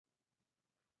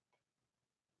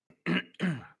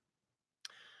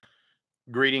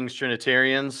Greetings,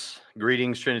 Trinitarians.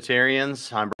 Greetings,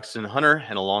 Trinitarians. I'm Braxton Hunter,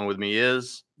 and along with me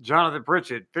is Jonathan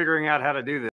Pritchett, figuring out how to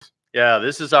do this. Yeah,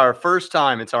 this is our first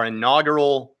time. It's our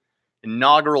inaugural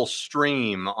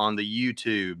stream on the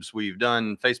YouTubes. We've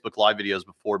done Facebook Live videos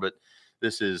before, but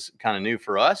this is kind of new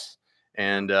for us.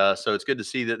 And so it's good to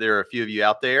see that there are a few of you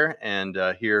out there and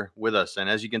here with us. And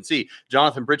as you can see,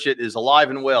 Jonathan Pritchett is alive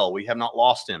and well. We have not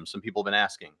lost him. Some people have been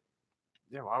asking.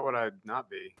 Yeah, why would I not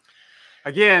be?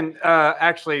 Again,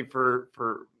 actually,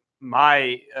 for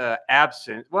my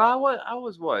absence, well, I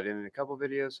was what, in a couple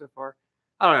videos so far?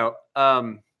 I don't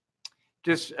know.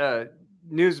 Just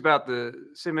news about the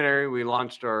seminary. We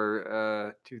launched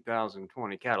our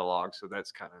 2020 catalog, so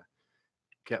that's kind of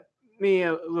kept me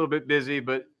a little bit busy.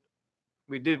 But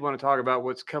we did want to talk about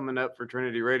what's coming up for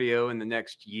Trinity Radio in the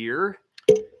next year.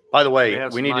 By the way,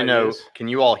 we need to know, can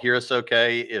you all hear us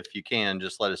okay? If you can,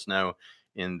 just let us know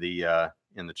in the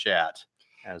chat,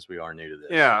 as we are new to this.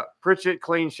 Yeah, Pritchett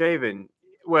clean shaven.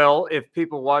 Well, if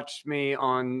people watched me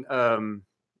on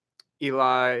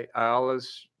Eli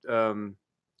Ayala's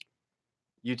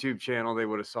YouTube channel, they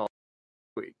would have saw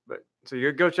it. But so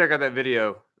you go check out that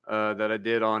video that I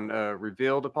did on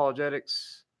Revealed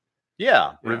Apologetics.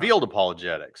 Yeah, Revealed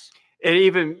Apologetics. It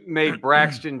even made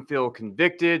Braxton feel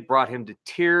convicted, brought him to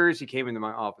tears. He came into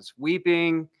my office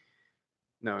weeping.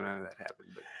 No, none of that happened.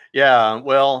 But. Yeah,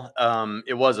 well,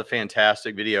 it was a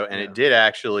fantastic video, and it did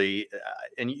actually.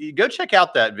 And you go check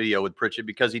out that video with Pritchett,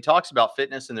 because he talks about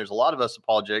fitness, and there's a lot of us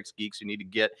apologetics geeks who need to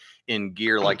get in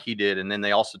gear like he did. And then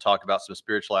they also talk about some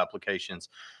spiritual applications.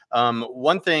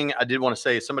 One thing I did want to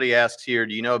say, somebody asks here,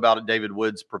 do you know about David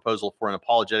Wood's proposal for an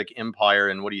apologetic empire?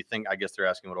 And what do you think? I guess they're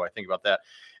asking, what do I think about that?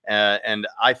 And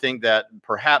I think that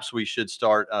perhaps we should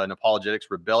start an apologetics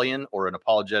rebellion, or an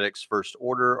apologetics first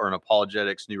order, or an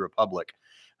apologetics new republic.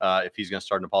 If he's going to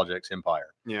start an apologetics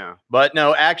empire. Yeah. But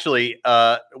no, actually,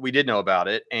 we did know about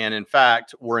it. And in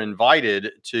fact, we're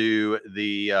invited to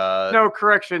the... No,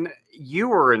 correction. You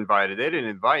were invited. They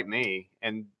didn't invite me.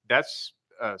 And that's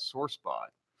a sore spot.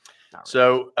 Really.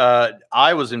 So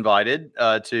I was invited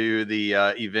to the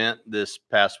event this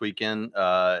past weekend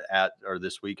or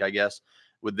this week, I guess,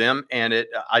 with them. And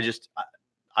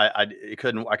I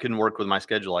couldn't work with my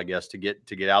schedule, I guess, to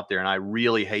get out there, and I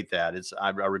really hate that. I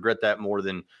regret that more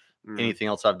than anything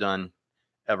else I've done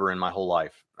ever in my whole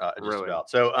life, just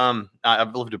about. So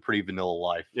I've lived a pretty vanilla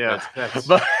life. Yeah,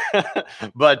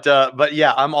 but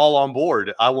yeah, I'm all on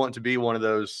board. I want to be one of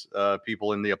those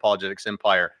people in the apologetics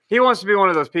empire. He wants to be one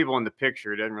of those people in the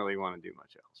picture. He doesn't really want to do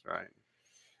much else, right?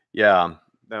 Yeah.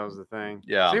 That was the thing.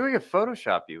 Yeah. See, we could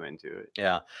Photoshop you into it.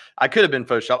 Yeah, I could have been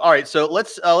Photoshopped. All right, so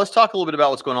let's talk a little bit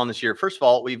about what's going on this year. First of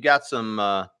all, we've got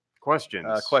some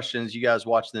questions. You guys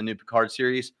watching the new Picard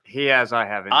series? He has. I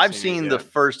haven't. I've seen the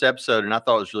first episode, and I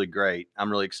thought it was really great.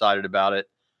 I'm really excited about it.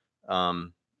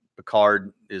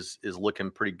 Picard is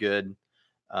looking pretty good.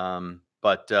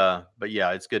 But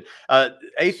yeah, it's good.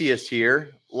 Atheist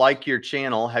here, like your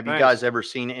channel. Have you guys ever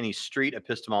seen any street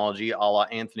epistemology a la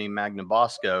Anthony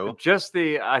Magnabosco? Just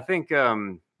I think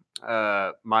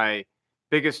my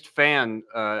biggest fan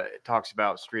talks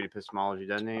about street epistemology,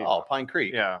 doesn't he? Oh, Pine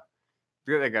Creek. Yeah.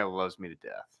 That guy loves me to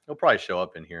death. He'll probably show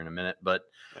up in here in a minute. But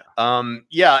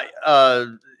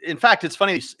in fact, it's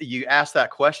funny you asked that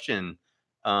question,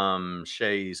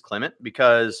 Shays Clement,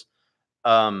 because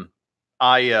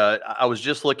I was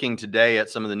just looking today at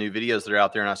some of the new videos that are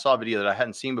out there, and I saw a video that I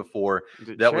hadn't seen before.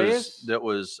 That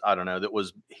was I don't know, that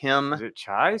was him. Is it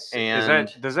Chais?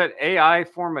 And does that AI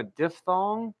form a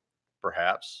diphthong?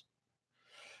 Perhaps.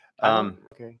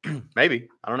 Okay. Maybe.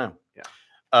 I don't know.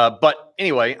 Yeah. But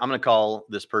anyway, I'm going to call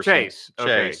this person Chase.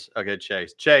 Chase. Okay,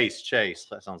 Chase. Chase.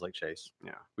 That sounds like Chase.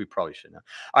 Yeah. We probably should know.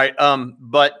 All right.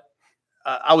 But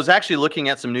I was actually looking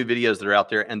at some new videos that are out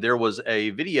there, and there was a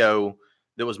video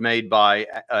that was made by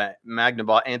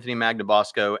Anthony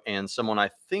Magnabosco and someone, I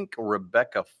think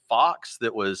Rebecca Fox,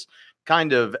 that was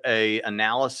kind of a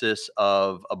analysis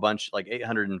of a bunch, like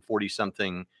 840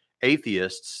 something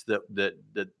atheists that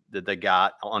they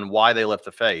got on why they left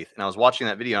the faith. And I was watching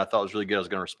that video, and I thought it was really good. I was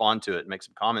going to respond to it and make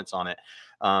some comments on it.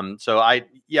 So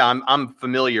I'm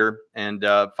familiar and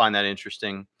find that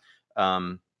interesting.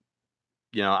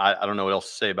 You know, I don't know what else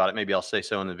to say about it. Maybe I'll say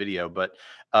so in the video. But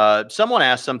someone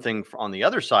asked something on the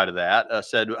other side of that,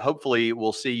 said, hopefully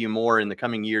we'll see you more in the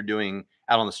coming year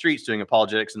out on the streets doing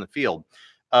apologetics in the field.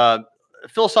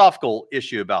 Philosophical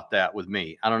issue about that with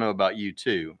me. I don't know about you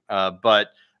too. But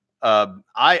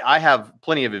I have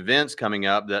plenty of events coming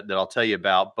up that I'll tell you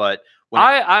about. But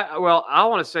I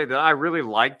want to say that I really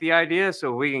like the idea,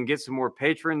 so we can get some more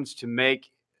patrons to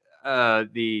make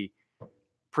the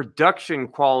production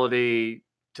quality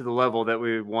to the level that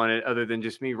we wanted, other than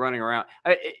just me running around.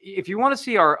 If you want to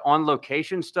see our on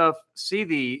location stuff, see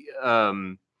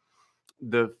the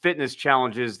fitness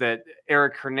challenges that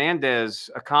Eric Hernandez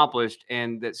accomplished,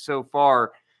 and that so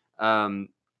far,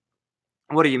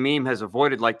 What Do You Meme has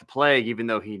avoided like the plague, even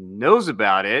though he knows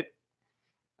about it.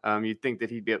 You'd think that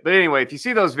he'd be, but anyway, if you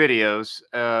see those videos,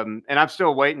 and I'm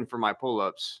still waiting for my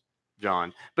pull-ups,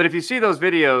 John, but if you see those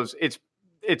videos,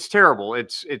 it's terrible.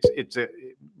 It's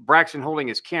Braxton holding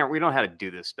his camera. We don't know how to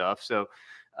do this stuff. So,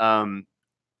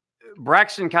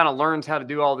 Braxton kind of learns how to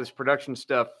do all this production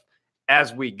stuff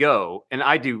as we go. And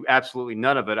I do absolutely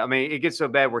none of it. I mean, it gets so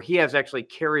bad where he has to actually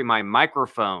carry my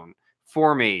microphone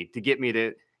for me to get me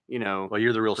to, well,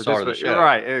 you're the real star of the show.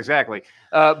 Right. Exactly.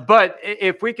 But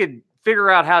if we could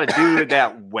figure out how to do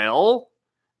that well,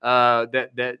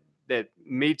 that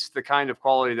meets the kind of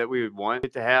quality that we would want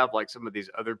it to have, like some of these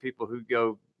other people who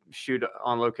go shoot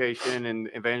on location and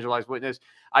evangelize witness.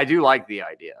 I do like the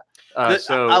idea.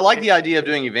 So I like the idea of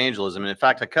doing evangelism. And in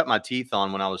fact, I cut my teeth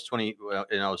on when I was 20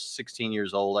 and I was 16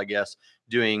 years old, I guess,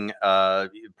 doing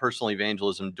personal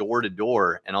evangelism door to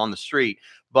door and on the street.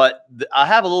 But I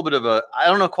have a little bit of I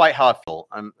don't know quite how I feel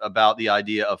about the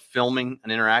idea of filming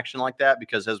an interaction like that,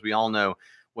 because as we all know,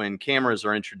 when cameras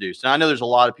are introduced, and I know there's a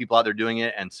lot of people out there doing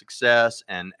it, and success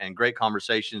and great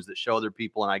conversations that show other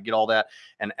people, and I get all that,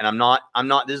 and I'm not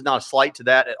this is not a slight to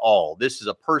that at all. This is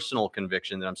a personal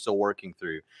conviction that I'm still working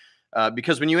through,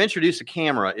 because when you introduce a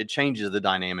camera, it changes the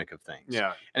dynamic of things.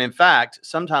 Yeah. And in fact,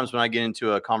 sometimes when I get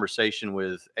into a conversation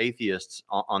with atheists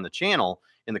on the channel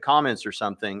in the comments or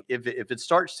something, if it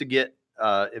starts to get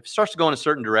if it starts to go in a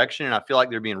certain direction, and I feel like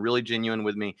they're being really genuine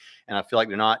with me, and I feel like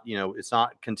they're not, it's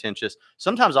not contentious,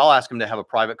 sometimes I'll ask them to have a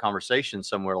private conversation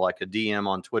somewhere, like a DM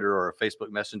on Twitter or a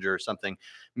Facebook Messenger or something,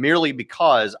 merely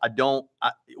because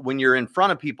when you're in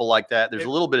front of people like that, there's a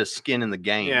little bit of skin in the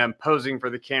game. Yeah, and posing for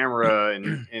the camera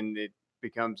and it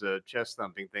becomes a chest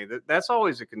thumping thing. That's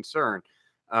always a concern.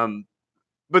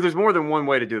 But there's more than one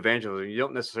way to do evangelism. You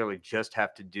don't necessarily just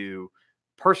have to do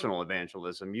personal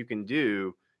evangelism. You can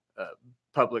do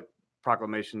public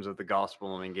proclamations of the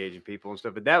gospel and engaging people and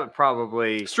stuff, but that would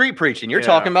probably street preaching. You're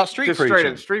talking about street preaching, straight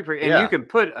up street preaching, and you can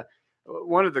put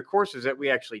one of the courses that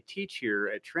we actually teach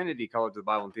here at Trinity College of the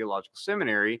Bible and Theological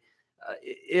Seminary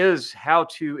is how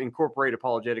to incorporate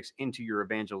apologetics into your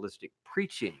evangelistic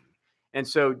preaching, and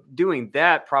so doing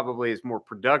that probably is more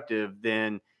productive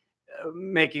than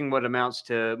making what amounts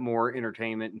to more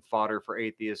entertainment and fodder for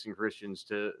atheists and Christians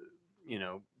to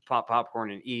pop popcorn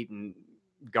and eat and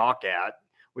gawk at,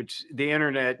 which the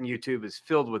internet and YouTube is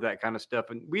filled with that kind of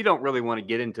stuff. And we don't really want to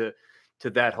get into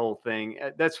that whole thing.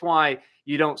 That's why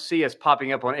you don't see us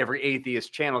popping up on every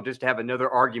atheist channel just to have another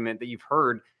argument that you've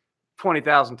heard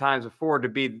 20,000 times before to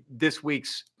be this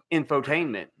week's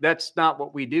infotainment. That's not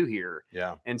what we do here.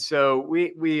 Yeah. And so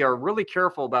we are really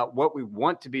careful about what we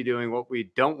want to be doing, what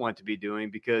we don't want to be doing,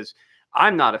 because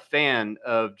I'm not a fan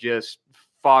of just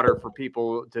fodder for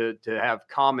people to have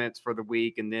comments for the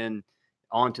week and then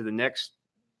on to the next,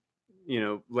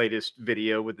 latest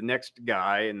video with the next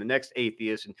guy and the next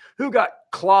atheist and who got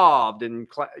clobbed and,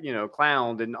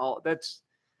 clowned and all. That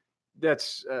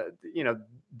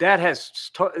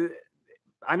has,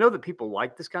 I know that people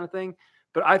like this kind of thing,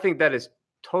 but I think that is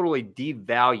totally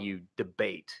devalued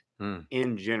debate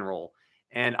in general.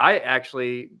 And I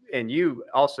actually, and you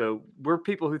also, we're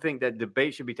people who think that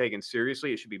debate should be taken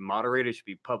seriously. It should be moderated. It should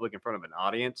be public in front of an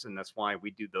audience. And that's why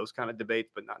we do those kind of debates,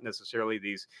 but not necessarily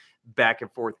these back and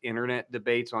forth internet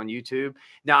debates on YouTube.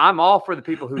 Now, I'm all for the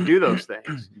people who do those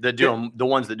things. The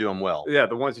ones that do them well. Yeah,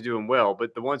 the ones who do them well.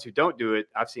 But the ones who don't do it,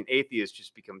 I've seen atheists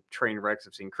just become train wrecks.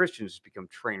 I've seen Christians just become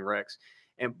train wrecks.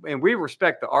 And we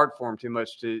respect the art form too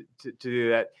much to do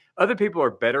that. Other people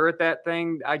are better at that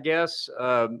thing, I guess.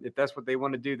 If that's what they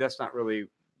want to do, that's not really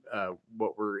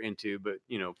what we're into. But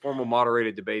formal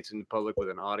moderated debates in the public with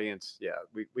an audience, yeah,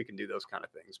 we can do those kind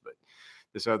of things. But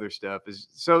this other stuff is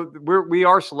so we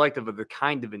are selective of the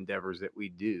kind of endeavors that we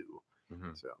do.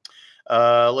 Mm-hmm.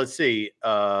 So let's see.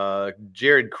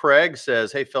 Jared Craig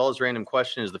says, "Hey fellas, random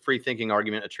question: is the free thinking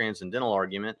argument a transcendental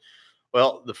argument?"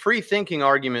 Well, the free thinking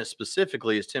argument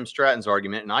specifically is Tim Stratton's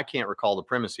argument, and I can't recall the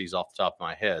premises off the top of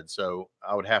my head. So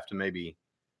I would have to maybe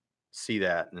see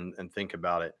that and think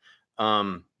about it.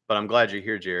 But I'm glad you're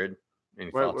here, Jared. Any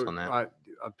thoughts on that?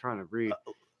 I'm trying to read.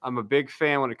 I'm a big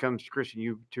fan when it comes to Christian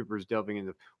YouTubers delving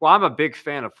into, I'm a big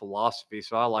fan of philosophy.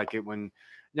 So I like it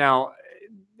now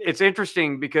it's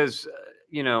interesting because,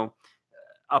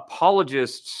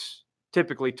 apologists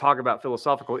typically talk about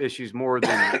philosophical issues more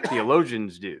than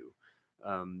theologians do.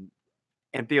 And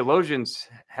theologians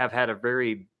have had a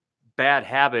very bad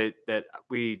habit that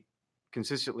we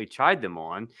consistently chide them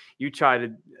on. You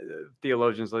chided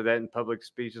theologians like that in public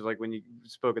speeches, like when you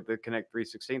spoke at the Connect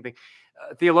 316 thing.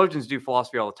 Theologians do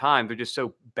philosophy all the time. They're just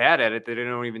so bad at it that they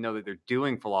don't even know that they're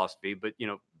doing philosophy. But,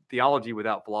 theology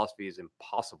without philosophy is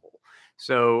impossible.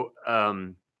 So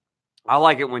I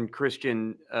like it when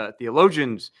Christian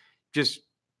theologians just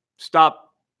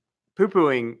stop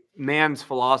poo-pooing man's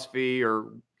philosophy or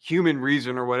human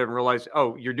reason or whatever, and realize,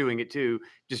 oh, you're doing it too.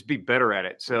 Just be better at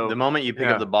it. So the moment you pick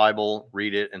up the Bible,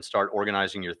 read it, and start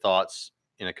organizing your thoughts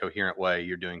in a coherent way,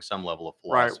 you're doing some level of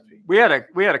philosophy. Right.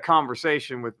 We had a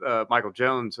conversation with Michael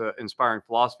Jones, Inspiring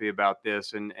Philosophy, about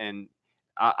this, and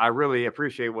I really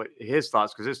appreciate what his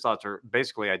thoughts, because his thoughts are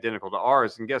basically identical to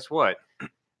ours. And guess what?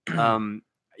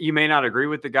 You may not agree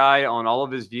with the guy on all of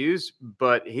his views,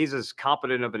 but he's as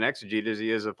competent of an exegete as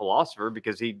he is a philosopher,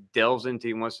 because he delves into,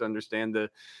 he wants to understand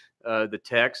the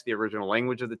text, the original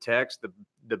language of the text,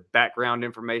 the background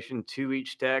information to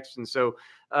each text. And so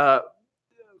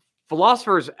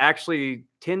philosophers actually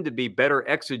tend to be better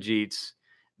exegetes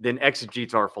than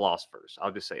exegetes are philosophers.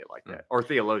 I'll just say it like that, or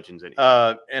theologians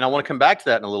anyway. And I want to come back to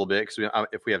that in a little bit, because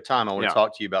if we have time, I want to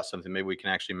talk to you about something. Maybe we can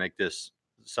actually make this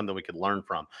something we could learn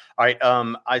from. All right.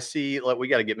 I see, we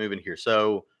got to get moving here.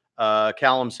 So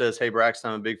Callum says, hey,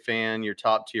 Braxton, I'm a big fan. You're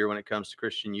top tier when it comes to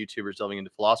Christian YouTubers delving into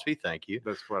philosophy. Thank you.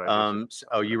 That's what I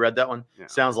oh, you read that one? Yeah.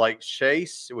 Sounds like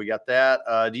Chase. We got that.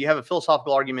 Do you have a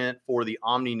philosophical argument for the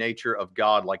omni nature of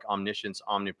God, like omniscience,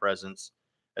 omnipresence,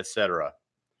 etc.?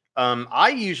 I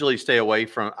usually stay away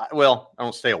from, well, I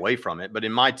don't stay away from it, but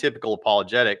in my typical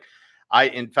apologetic,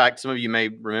 in fact, some of you may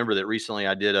remember that recently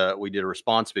we did a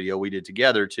response video we did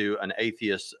together to an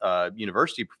atheist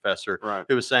university professor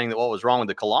who was saying that what was wrong with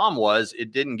the Kalam was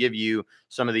it didn't give you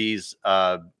some of these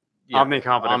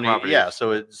omnicompetent properties. Yeah,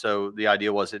 so the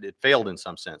idea was it failed in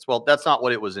some sense. Well, that's not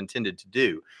what it was intended to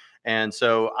do. And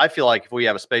so I feel like if we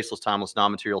have a spaceless, timeless,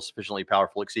 non-material, sufficiently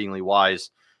powerful, exceedingly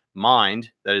wise mind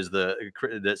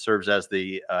that serves as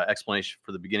the explanation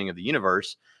for the beginning of the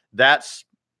universe, that's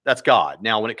God.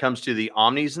 Now, when it comes to the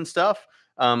omnis and stuff,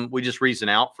 we just reason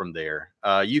out from there.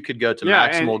 You could go to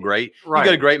maximal great. You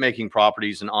go to great making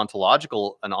properties, and an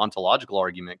ontological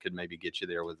argument could maybe get you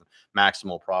there with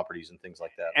maximal properties and things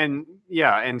like that.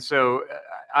 And so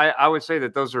I would say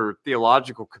that those are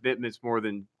theological commitments more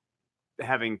than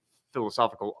having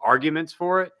philosophical arguments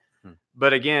for it.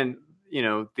 But again,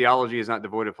 theology is not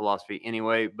devoid of philosophy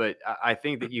anyway. But I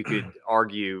think that you could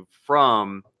argue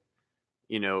from,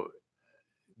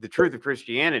 the truth of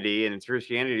Christianity, and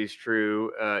Christianity is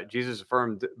true. Jesus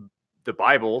affirmed the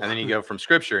Bible, and then you go from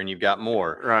Scripture, and you've got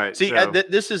more. Right. See,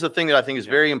 this is a thing that I think is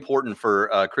very important for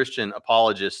Christian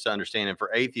apologists to understand, and for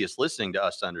atheists listening to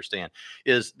us to understand.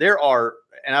 Is there are,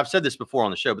 and I've said this before on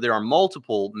the show, but there are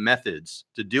multiple methods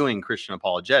to doing Christian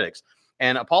apologetics.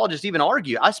 And apologists even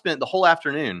argue. I spent the whole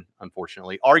afternoon,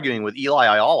 unfortunately, arguing with Eli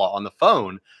Ayala on the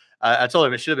phone. I told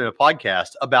him it should have been a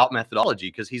podcast about methodology,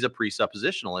 because he's a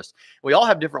presuppositionalist. We all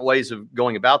have different ways of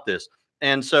going about this.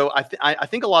 And so I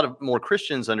think a lot of more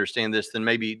Christians understand this than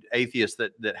maybe atheists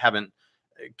that haven't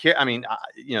cared. I mean,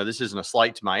 this isn't a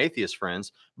slight to my atheist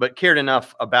friends, but cared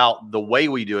enough about the way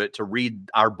we do it to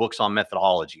read our books on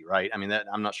methodology, right? I mean,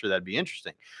 I'm not sure that'd be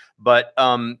interesting. But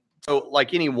so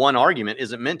like any one argument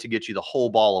isn't meant to get you the whole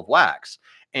ball of wax.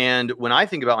 And when I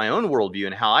think about my own worldview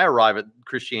and how I arrive at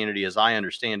Christianity as I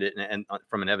understand it, and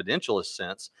from an evidentialist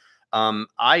sense,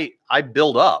 I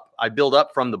build up. I build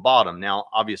up from the bottom. Now,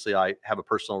 obviously, I have a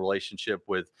personal relationship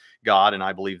with God, and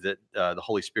I believe that the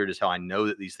Holy Spirit is how I know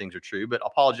that these things are true. But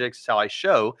apologetics is how I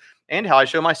show, and how I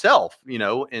show myself,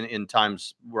 in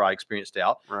times where I experience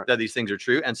doubt, that these things are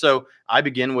true. And so I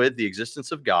begin with the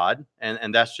existence of God,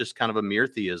 and that's just kind of a mere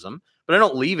theism. But I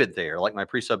don't leave it there like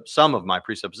some of my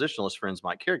presuppositionalist friends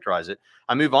might characterize it.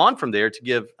 I move on from there to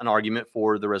give an argument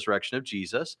for the resurrection of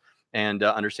Jesus, and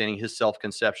understanding his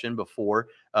self-conception before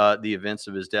the events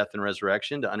of his death and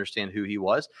resurrection, to understand who he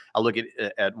was. I look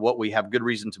at what we have good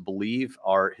reason to believe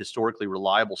are historically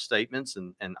reliable statements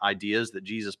and ideas that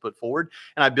Jesus put forward.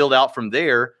 And I build out from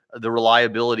there the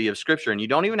reliability of Scripture. And you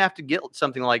don't even have to get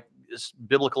something like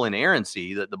biblical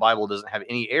inerrancy, that the Bible doesn't have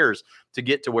any errors, to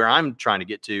get to where I'm trying to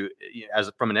get to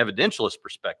from an evidentialist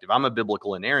perspective. I'm a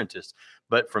biblical inerrantist,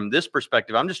 but from this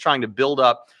perspective, I'm just trying to build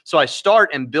up. So I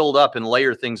start and build up and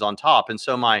layer things on top. And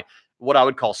so what I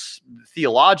would call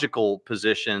theological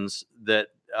positions that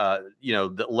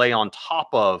that lay on top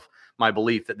of my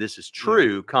belief that this is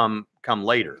true come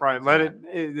later. Right.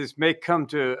 This may come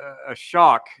to a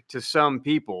shock to some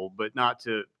people, but not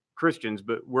to Christians.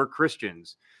 But we're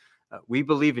Christians. We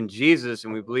believe in Jesus,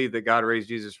 and we believe that God raised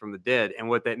Jesus from the dead. And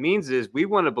what that means is we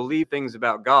want to believe things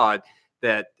about God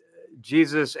that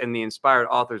Jesus and the inspired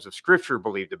authors of Scripture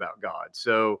believed about God.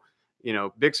 So,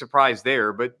 big surprise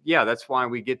there. But yeah, that's why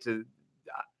we get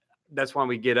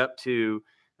up to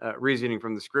reasoning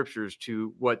from the Scriptures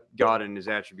to what God and His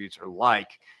attributes are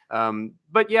like.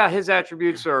 But yeah, His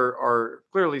attributes are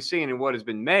clearly seen in what has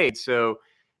been made. So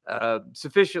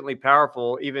sufficiently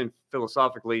powerful, even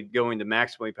philosophically, going to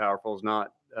maximally powerful is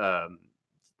not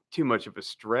too much of a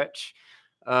stretch.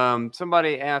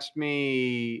 Somebody asked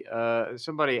a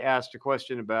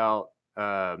question about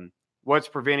what's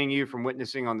preventing you from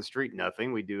witnessing on the street.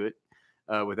 Nothing. We do it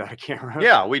without a camera.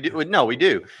 Yeah, we do. No, we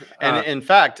do. And in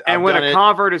fact, and when a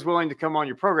convert is willing to come on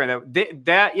your program,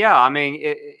 yeah, I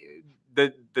mean,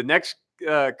 the next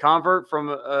convert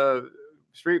from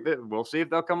street, we'll see if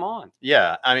they'll come on.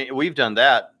 Yeah, I mean, we've done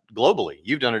that globally.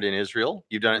 You've done it in Israel.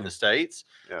 You've done it in the States.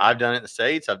 Yeah. I've done it in the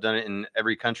States. I've done it in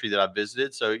every country that I've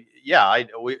visited. So yeah,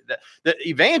 the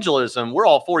evangelism, we're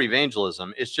all for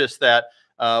evangelism. It's just that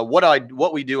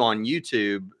what we do on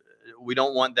YouTube, we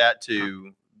don't want that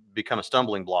to become a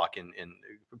stumbling block in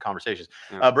conversations.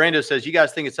 Yeah. Brando says, you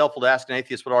guys think it's helpful to ask an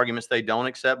atheist what arguments they don't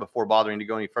accept before bothering to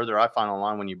go any further? I find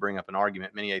online when you bring up an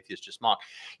argument, many atheists just mock.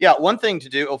 Yeah, one thing to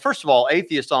do, well, first of all,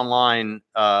 atheists online,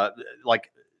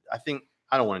 like I think,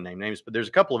 I don't want to name names, but there's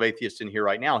a couple of atheists in here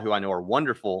right now who I know are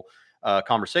wonderful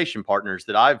conversation partners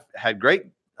that I've had great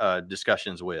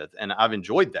discussions with, and I've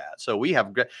enjoyed that. So we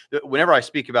have, whenever I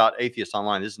speak about atheists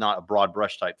online, this is not a broad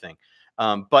brush type thing.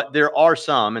 But there are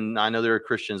some, and I know there are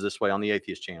Christians this way on the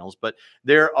atheist channels, but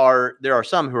there are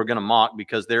some who are going to mock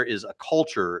because there is a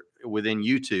culture within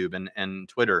YouTube and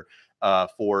Twitter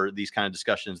for these kind of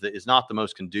discussions that is not the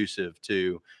most conducive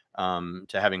to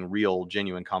having real,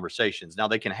 genuine conversations. Now,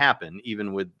 they can happen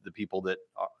even with the people that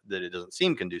it doesn't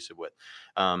seem conducive with.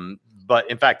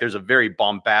 But in fact, there's a very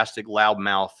bombastic,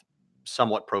 loudmouth,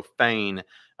 somewhat profane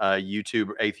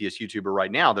atheist YouTuber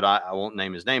right now that I won't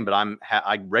name his name, but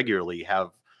I regularly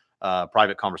have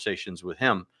private conversations with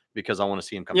him because I want to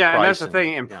see him come. Yeah, and that's the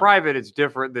thing. In private, it's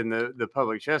different than the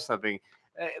public chest thumping.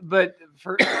 But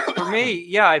for me,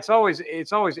 yeah, it's always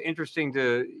interesting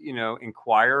to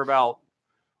inquire about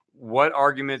what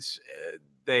arguments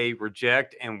they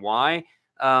reject and why.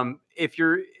 If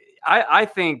you're, I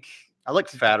think I look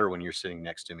fatter when you're sitting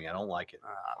next to me. I don't like it.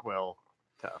 Well,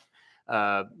 tough.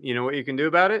 You know what you can do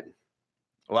about it?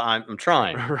 Well, I'm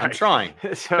trying. Right. I'm trying.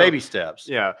 So, baby steps.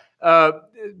 Yeah.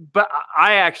 But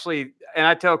I actually, and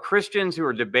I tell Christians who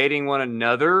are debating one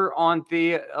another on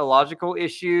theological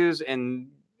issues, and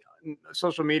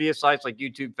social media sites like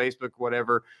YouTube, Facebook,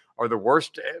 whatever, are the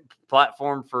worst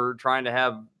platform for trying to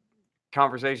have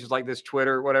conversations like this.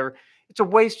 Twitter, whatever. It's a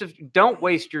waste of. Don't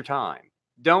waste your time.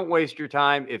 Don't waste your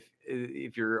time if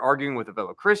you're arguing with a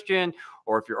fellow Christian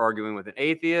or if you're arguing with an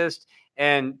atheist.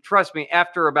 And trust me,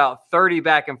 after about 30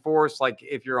 back and forths, like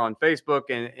if you're on Facebook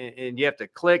and you have to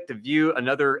click to view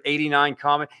another 89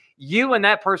 comment, you and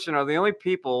that person are the only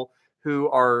people who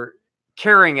are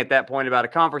caring at that point about a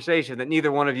conversation that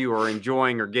neither one of you are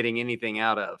enjoying or getting anything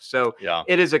out of. So yeah,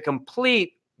 it is a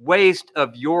complete waste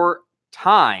of your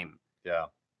time. Yeah.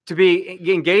 To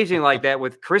be engaging like that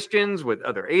with Christians, with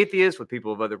other atheists, with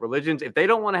people of other religions. If they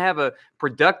don't want to have a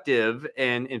productive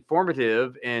and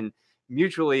informative and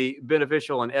mutually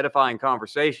beneficial and edifying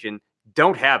conversation,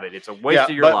 don't have it. It's a waste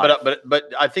of your life. But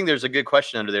I think there's a good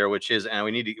question under there, which is, and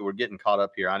we're getting caught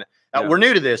up here on it. We're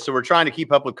new to this, so we're trying to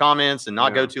keep up with comments and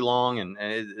not go too long,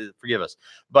 and forgive us.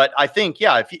 But I think,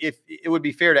 yeah, if it would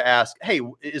be fair to ask, hey,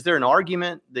 is there an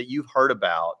argument that you've heard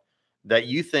about that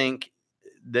you think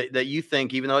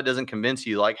even though it doesn't convince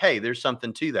you, like, hey, there's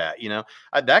something to that,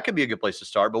 that could be a good place to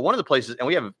start. But one of the places, and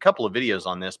we have a couple of videos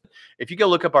on this, if you go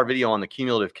look up our video on the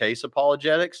cumulative case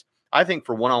apologetics, I think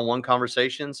for one-on-one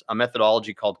conversations, a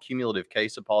methodology called cumulative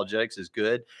case apologetics is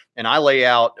good. And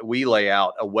we lay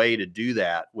out a way to do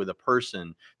that with a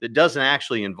person that doesn't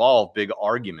actually involve big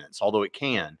arguments, although it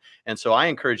can. And so I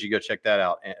encourage you to go check that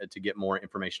out to get more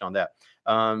information on that.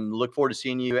 Look forward to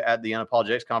seeing you at the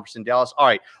Unapologetics Conference in Dallas. All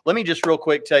right, let me just real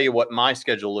quick tell you what my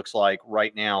schedule looks like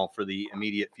right now for the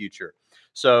immediate future.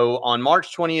 So on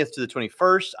March 20th to the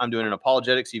 21st, I'm doing an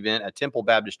apologetics event at Temple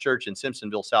Baptist Church in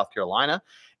Simpsonville, South Carolina.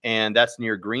 And that's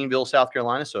near Greenville, South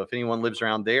Carolina. So if anyone lives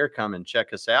around there, come and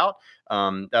check us out.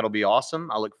 That'll be awesome.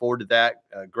 I look forward to that.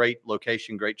 Great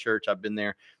location, great church. I've been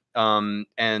there.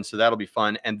 And so that'll be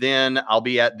fun. And then I'll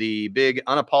be at the big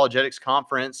Unapologetics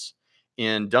Conference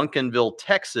in Duncanville,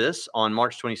 Texas on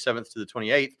March 27th to the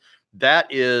 28th. That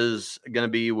is going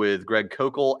to be with Greg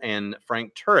Kokel and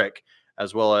Frank Turek,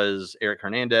 as well as Eric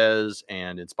Hernandez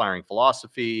and Inspiring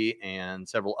Philosophy and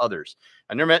several others.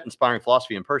 I never met Inspiring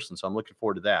Philosophy in person, so I'm looking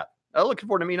forward to that. looking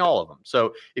forward to meeting all of them.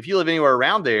 So if you live anywhere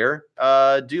around there,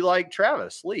 do like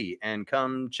Travis Lee and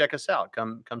come check us out.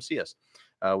 Come see us.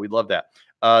 We'd love that.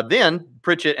 Then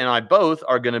Pritchett and I both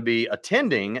are going to be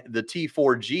attending the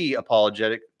T4G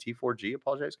Apologetics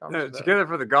Conference. Together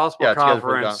for the Gospel Yeah,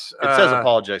 Conference. It says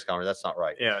Apologetics Conference. That's not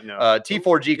right. Yeah, no. T4G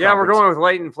Conference. Yeah, we're going with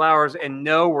Leighton Flowers, and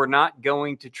no, we're not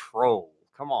going to troll.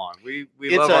 Come on, we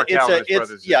love our Calvinist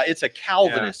brothers. Yeah, it's a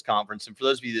Calvinist conference, and for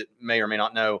those of you that may or may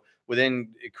not know, within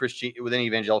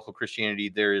evangelical Christianity,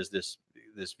 there is this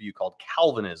view called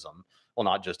Calvinism. Well,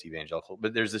 not just evangelical,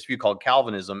 but there's this view called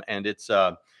Calvinism, and it's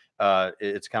kind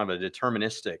of a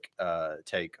deterministic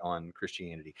take on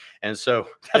Christianity. And so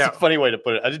that's a funny way to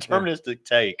put it, a deterministic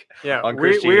take on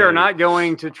Christianity. We are not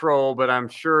going to troll, but I'm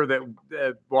sure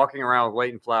that walking around with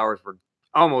Leighton Flowers, we're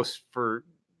almost for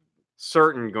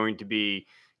certain going to be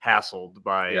hassled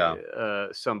by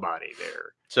somebody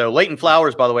there. So Leighton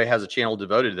Flowers, by the way, has a channel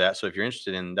devoted to that. So if you're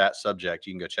interested in that subject,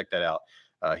 you can go check that out.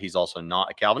 He's also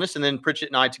not a Calvinist. And then Pritchett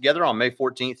and I together on May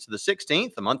 14th to the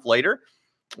 16th, a month later,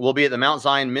 we'll be at the Mount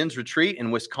Zion Men's Retreat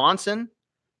in Wisconsin.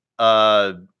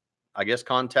 I guess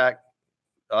contact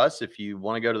us if you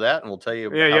want to go to that, and we'll tell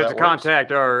you. Yeah, you have to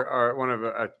contact our one of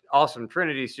our awesome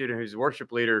Trinity student who's a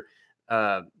worship leader,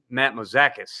 Matt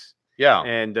Mozakis. Yeah,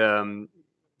 and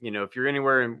if you're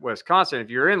anywhere in Wisconsin, if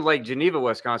you're in Lake Geneva,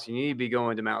 Wisconsin, you need to be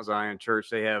going to Mount Zion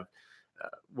Church. They have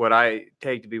what I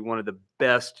take to be one of the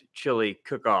best chili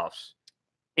cook-offs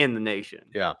in the nation.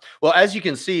 Yeah. Well, as you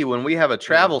can see, when we have a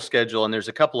travel schedule, and there's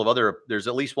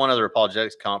at least one other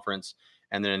apologetics conference,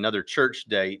 and then another church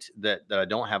date that I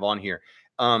don't have on here.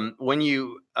 When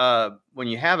you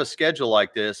have a schedule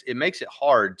like this, it makes it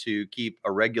hard to keep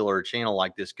a regular channel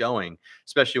like this going,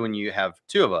 especially when you have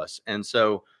two of us. And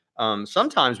so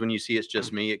sometimes when you see it's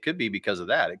just me, it could be because of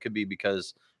that. It could be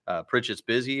because Pritchett's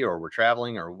busy, or we're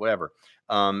traveling, or whatever.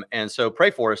 And so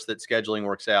pray for us that scheduling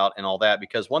works out and all that,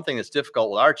 because one thing that's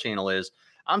difficult with our channel is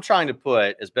I'm trying to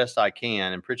put, as best I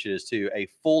can, and Pritchett is too, a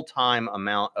full-time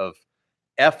amount of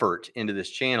effort into this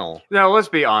channel. No, let's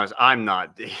be honest. I'm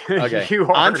not. Okay.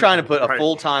 I'm trying to put a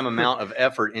full-time amount of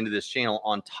effort into this channel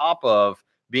on top of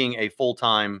being a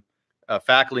full-time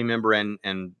faculty member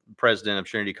and president of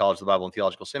Trinity College of the Bible and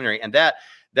Theological Seminary. And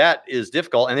that is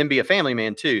difficult. And then be a family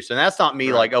man too. So that's not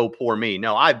me like, oh, poor me.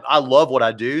 No, I love what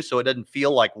I do. So it doesn't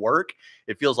feel like work.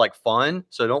 It feels like fun.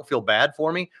 So don't feel bad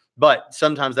for me. But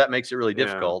sometimes that makes it really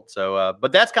difficult. Yeah. So,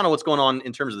 but that's kind of what's going on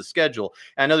in terms of the schedule.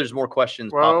 And I know there's more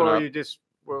questions popping up.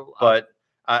 But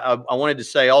I wanted to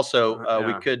say also,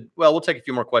 we'll take a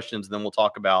few more questions, and then we'll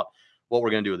talk about what we're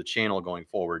going to do with the channel going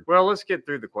forward. Well, let's get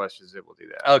through the questions, and we'll do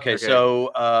that. Okay.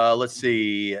 So let's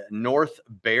see. North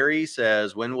Barry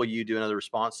says, when will you do another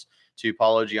response to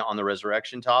Apologia on the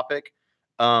resurrection topic?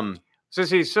 Since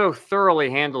he's so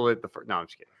thoroughly handled it no, I'm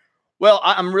just kidding. Well,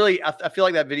 I feel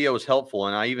like that video was helpful,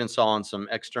 and I even saw on some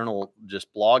external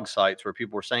just blog sites where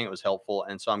people were saying it was helpful,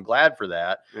 and so I'm glad for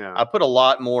that. Yeah. I put a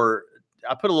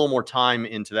little more time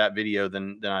into that video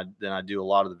than I do a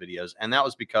lot of the videos, and that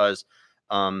was because,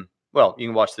 well, you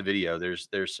can watch the video.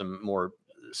 There's some more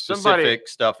specific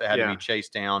stuff that had to be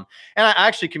chased down, and I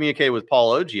actually communicated with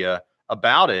Paul Ogia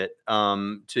about it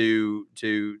to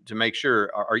make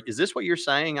sure, is this what you're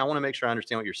saying? I want to make sure I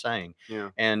understand what you're saying,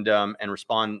 and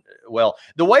respond well.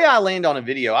 The way I land on a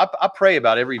video, I pray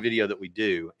about every video that we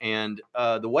do, and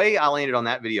the way I landed on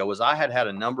that video was I had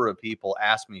a number of people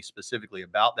ask me specifically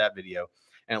about that video,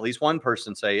 and at least one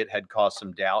person say it had caused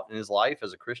some doubt in his life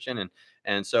as a Christian,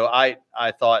 and so I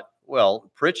thought,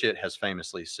 well, Pritchett has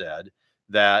famously said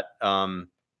that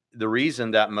the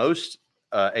reason that most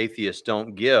atheists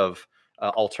don't give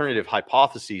alternative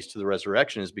hypotheses to the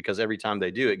resurrection is because every time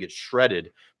they do, it gets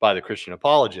shredded by the Christian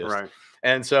apologist. Right.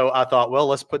 And so I thought, well,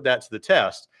 let's put that to the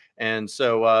test. And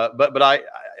so, but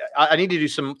I need to do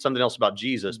something else about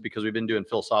Jesus, because we've been doing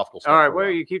philosophical stuff. All right. Well,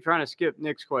 you keep trying to skip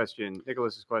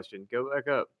Nicholas's question. Go back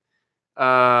up.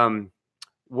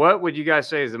 What would you guys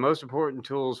say is the most important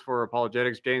tools for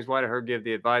apologetics? James White, I heard, give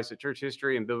the advice that church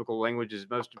history and biblical language is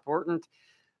most important.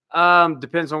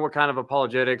 Depends on what kind of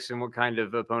apologetics and what kind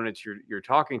of opponents you're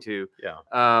talking to.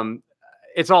 Yeah.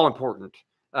 It's all important.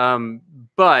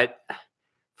 But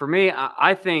for me,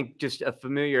 I think just a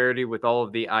familiarity with all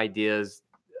the ideas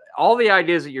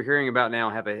that you're hearing about now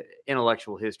have an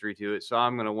intellectual history to it. So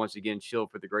I'm going to once again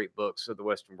shield for the great books of the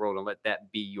Western world and let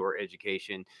that be your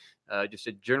education. Just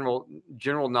a general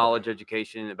knowledge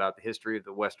education about the history of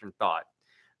the Western thought.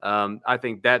 I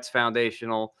think that's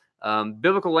foundational.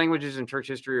 Biblical languages and church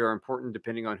history are important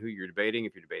depending on who you're debating.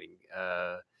 If you're debating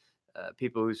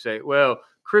people who say, well,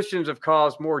 Christians have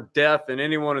caused more death than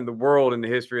anyone in the world in the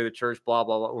history of the church, blah,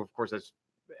 blah, blah. Well, of course,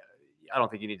 I don't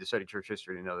think you need to study church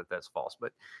history to know that that's false.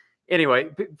 But anyway,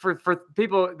 for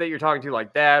people that you're talking to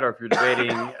like that, or if you're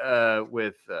debating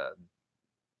with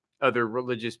other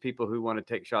religious people who want to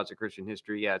take shots at Christian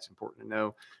history, yeah, it's important to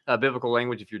know biblical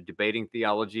language. If you're debating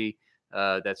theology,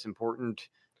 that's important,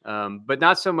 but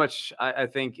not so much. I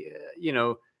think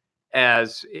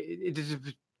as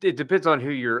it depends on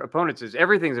who your opponent is.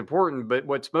 Everything's important, but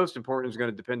what's most important is going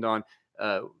to depend on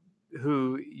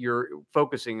who you're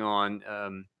focusing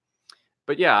on.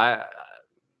 But yeah,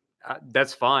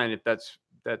 that's fine if that's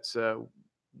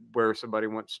where somebody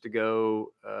wants to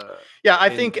go. Yeah, I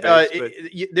think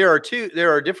there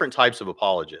are different types of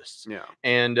apologists. Yeah.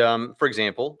 And for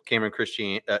example, Cameron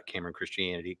Bertuzzi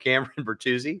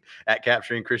at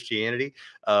Capturing Christianity,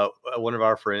 one of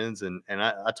our friends, and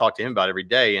I talk to him about it every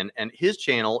day. And his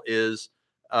channel does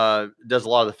a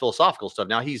lot of the philosophical stuff.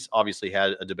 Now, he's obviously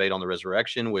had a debate on the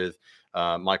resurrection with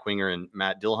Mike Winger and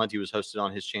Matt Dillahunty was hosted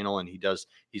on his channel, and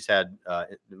he's had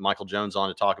Michael Jones on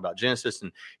to talk about Genesis,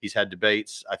 and he's had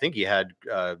debates. I think he had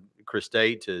Chris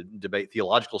Day to debate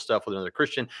theological stuff with another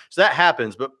Christian. So that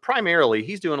happens, but primarily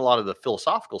he's doing a lot of the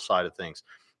philosophical side of things.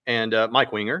 And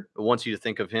Mike Winger wants you to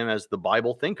think of him as the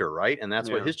Bible thinker, right? And that's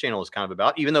what his channel is kind of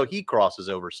about, even though he crosses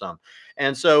over some.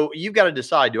 And so you've got to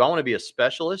decide, do I want to be a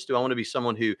specialist? Do I want to be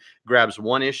someone who grabs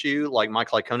one issue like Mike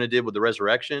Licona did with the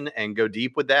resurrection and go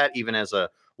deep with that, even as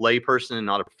a lay person and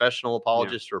not a professional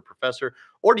apologist or a professor?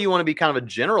 Or do you want to be kind of a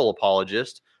general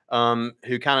apologist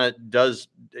who kind of does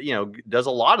a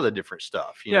lot of the different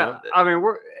stuff? You know? I mean,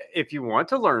 if you want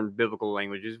to learn biblical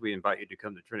languages, we invite you to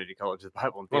come to Trinity College of the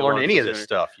Bible and Theology. Learn any of this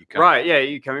stuff. You come right? Yeah,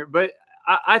 you come here. But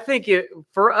I think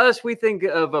for us, we think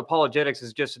of apologetics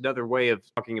as just another way of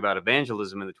talking about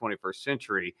evangelism in the 21st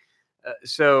century.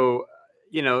 So,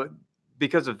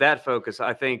 because of that focus,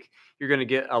 I think you're going to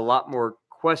get a lot more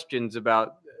questions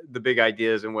about the big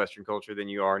ideas in Western culture than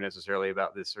you are necessarily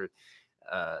about this or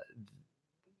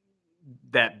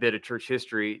that bit of church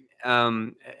history.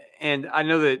 And I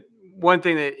know that one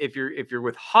thing that if you're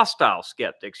with hostile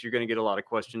skeptics, you're going to get a lot of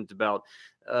questions about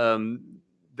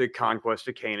the conquest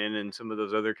of Canaan and some of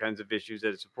those other kinds of issues that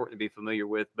it's important to be familiar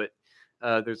with. But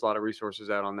there's a lot of resources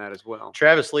out on that as well.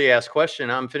 Travis Lee asked question,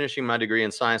 I'm finishing my degree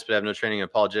in science, but I have no training in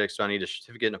apologetics. Do I need a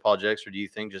certificate in apologetics, or do you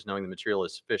think just knowing the material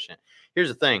is sufficient? Here's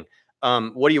the thing.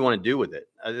 What do you want to do with it?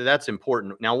 That's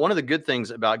important. Now, one of the good things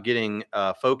about getting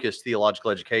focused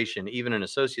theological education, even an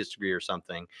associate's degree or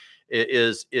something,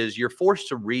 is you're forced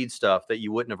to read stuff that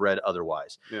you wouldn't have read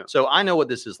otherwise. Yeah. So I know what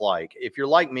this is like. If you're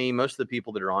like me, most of the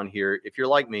people that are on here, if you're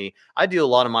like me, I do a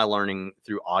lot of my learning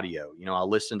through audio. I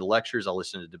listen to lectures, I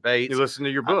listen to debates. You listen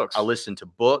to your books. I listen to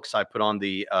books. I put on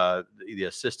the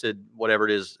assisted, whatever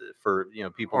it is for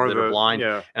people that are blind,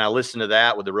 and I listen to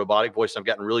that with the robotic voice. I've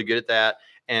gotten really good at that.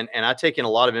 And I take in a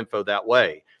lot of info that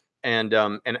way. And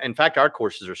in fact, our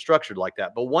courses are structured like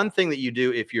that. But one thing that you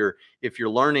do if you're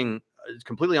learning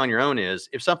completely on your own is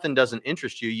if something doesn't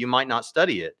interest you, you might not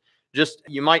study it.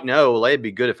 You might know, well, it'd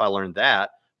be good if I learned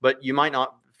that, but you might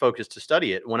not focus to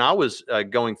study it. When I was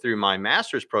going through my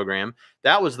master's program,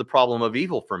 that was the problem of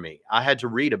evil for me. I had to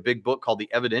read a big book called The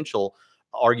Evidential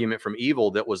Argument from Evil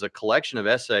that was a collection of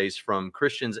essays from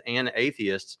Christians and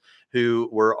atheists who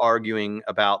were arguing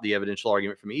about the evidential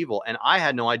argument from evil. And I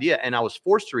had no idea. And I was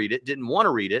forced to read it, didn't want to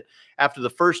read it. After the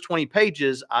first 20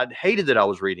 pages, I'd hated that I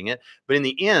was reading it. But in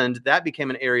the end, that became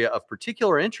an area of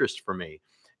particular interest for me.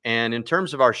 And in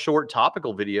terms of our short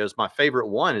topical videos, my favorite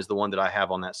one is the one that I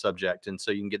have on that subject. And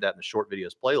so you can get that in the short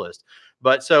videos playlist.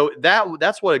 But so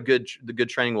that's what the good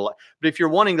training will. But if you're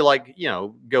wanting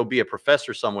to go be a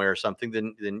professor somewhere or something,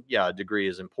 then yeah, a degree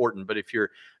is important. But if you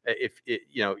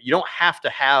don't have to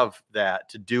have that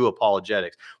to do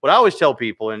apologetics. What I always tell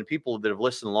people, and people that have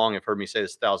listened along have heard me say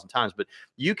this 1,000 times, but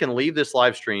you can leave this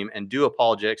live stream and do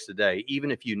apologetics today,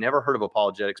 even if you never heard of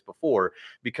apologetics before,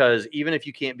 because even if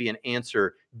you can't be an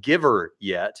answer giver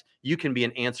yet, you can be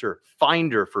an answer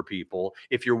finder for people.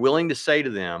 If you're willing to say to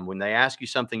them when they ask you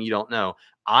something you don't know,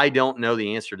 I don't know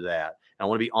the answer to that. I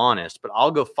want to be honest, but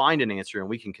I'll go find an answer and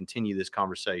we can continue this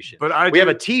conversation. But we have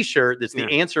a t-shirt that's the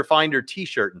Answer Finder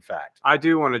t-shirt, in fact. I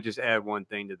do want to just add one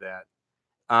thing to that.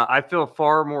 I feel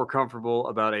far more comfortable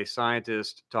about a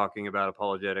scientist talking about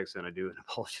apologetics than I do an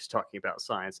apologist talking about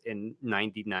science in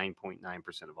 99.9%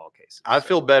 of all cases. I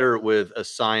feel better with a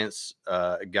science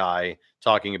guy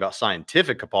talking about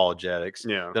scientific apologetics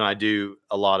than I do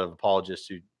a lot of apologists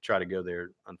who try to go there,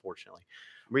 unfortunately.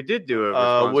 We did do a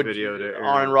response video to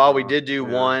Aaron Raw. We did do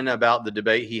one about the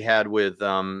debate he had with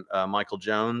Michael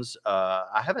Jones.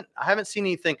 I haven't seen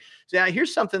anything. So now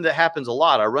here's something that happens a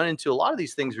lot. I run into a lot of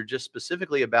these things are just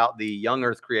specifically about the young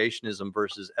Earth creationism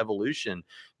versus evolution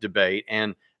debate.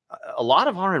 And a lot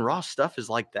of Aaron Ross stuff is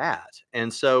like that.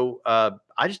 And so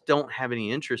I just don't have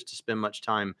any interest to spend much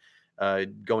time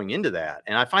going into that.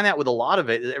 And I find that with a lot of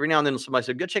it, every now and then somebody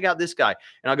said, go check out this guy.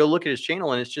 And I'll go look at his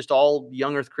channel and it's just all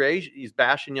young earth creation. He's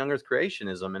bashing young earth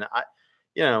creationism. And I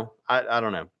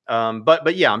don't know.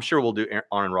 But yeah, I'm sure we'll do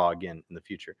Aaron Ra again in the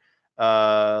future.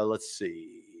 Let's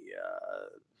see.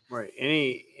 Right.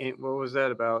 What was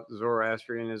that about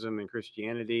Zoroastrianism and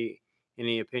Christianity?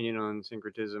 Any opinion on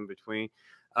syncretism between?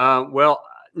 Well,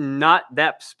 not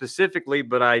that specifically,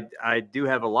 but I do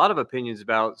have a lot of opinions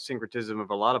about syncretism of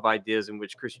a lot of ideas in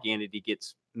which Christianity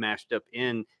gets mashed up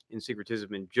in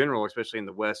syncretism in general, especially in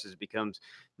the West, as it becomes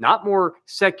not more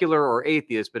secular or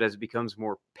atheist, but as it becomes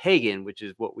more pagan, which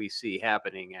is what we see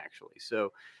happening actually.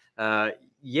 So,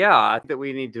 yeah, I think that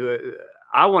we need to.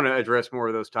 I want to address more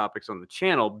of those topics on the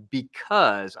channel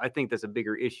because I think that's a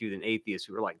bigger issue than atheists,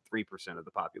 who are like 3% of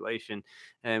the population.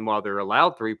 And while they're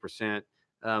allowed 3%,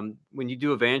 when you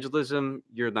do evangelism,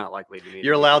 you're not likely to meet.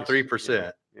 You're allowed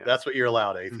 3%. Yeah. That's what you're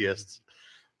allowed, atheists.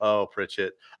 Oh,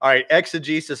 Pritchett. All right.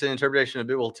 Exegesis and interpretation of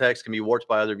biblical text can be warped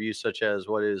by other views, such as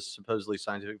what is supposedly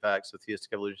scientific facts of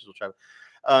theistic evolution.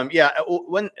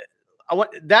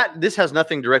 This has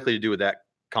nothing directly to do with that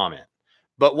comment.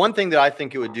 But one thing that I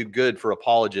think it would do good for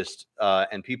apologists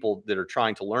and people that are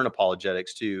trying to learn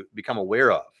apologetics to become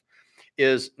aware of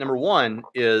is, number one,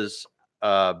 is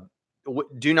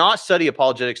do not study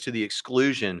apologetics to the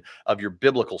exclusion of your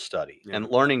biblical study and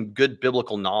learning good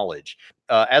biblical knowledge.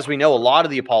 As we know, a lot of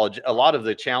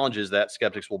the challenges that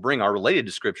skeptics will bring are related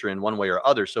to Scripture in one way or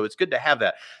other. So it's good to have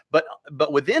that.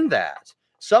 But within that,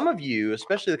 some of you,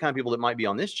 especially the kind of people that might be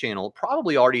on this channel,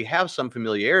 probably already have some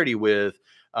familiarity with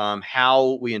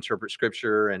how we interpret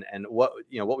Scripture and what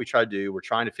we try to do. We're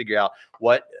trying to figure out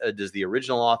what does the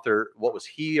original author, what was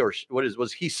he or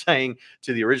was he saying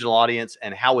to the original audience,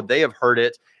 and how would they have heard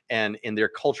it and in their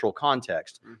cultural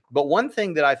context. But one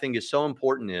thing that I think is so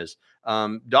important is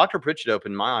Dr. Pritchett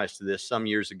opened my eyes to this some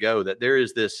years ago, that there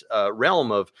is this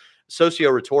realm of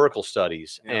socio-rhetorical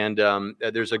studies. And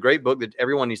there's a great book that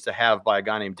everyone needs to have by a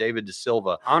guy named David De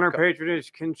Silva. Honor,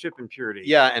 Patronage, Kinship, and Purity.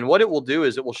 Yeah, and what it will do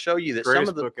is it will show you that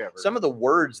some of the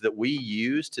words that we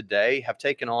use today have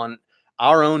taken on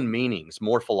our own meanings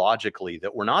morphologically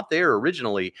that were not there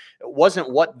originally. It wasn't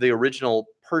what the original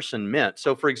person meant.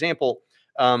 So, for example,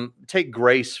 take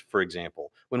grace, for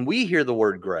example. When we hear the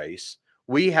word grace,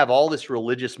 we have all this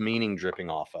religious meaning dripping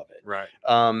off of it. Right.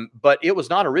 But it was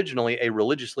not originally a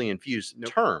religiously infused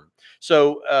term.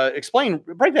 So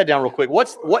break that down real quick.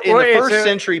 What in the first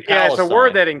century Palestine? Yeah, it's a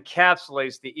word that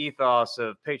encapsulates the ethos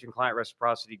of patron-client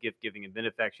reciprocity, gift-giving, and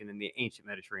benefaction in the ancient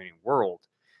Mediterranean world.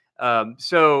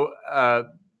 So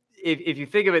if you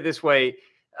think of it this way,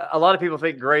 a lot of people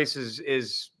think grace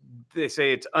is they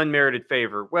say it's unmerited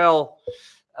favor. Well,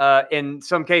 in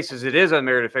some cases it is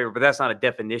unmerited favor, but that's not a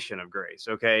definition of grace.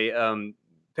 Okay.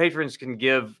 Patrons can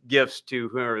give gifts to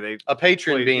whoever a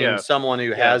patron being someone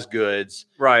who has goods,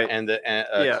 right? And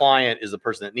the client is the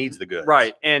person that needs the goods,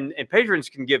 right? And patrons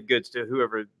can give goods to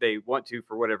whoever they want to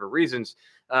for whatever reasons.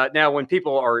 Now, when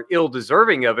people are ill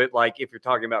deserving of it, like if you're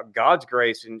talking about God's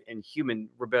grace and human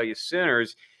rebellious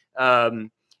sinners,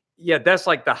 that's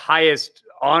like the highest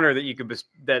honor that you could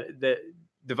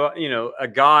a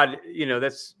God,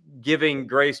 that's giving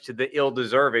grace to the ill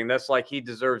deserving. That's like he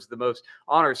deserves the most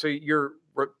honor. So your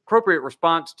appropriate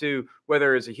response to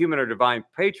whether it's a human or divine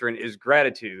patron is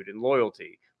gratitude and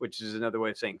loyalty, which is another way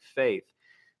of saying faith.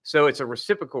 So it's a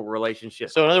reciprocal relationship.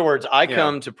 So in other words, I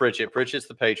come to Pritchett. Pritchett's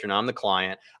the patron. I'm the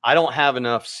client. I don't have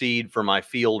enough seed for my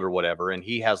field or whatever, and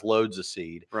he has loads of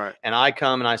seed. Right. And I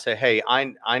come and I say, hey,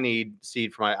 I need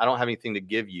seed for I don't have anything to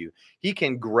give you. He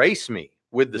can grace me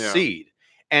with the seed.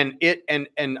 And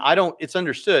I don't, it's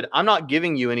understood, I'm not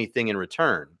giving you anything in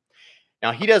return.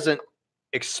 Now, he doesn't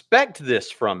expect this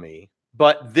from me,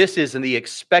 but this is the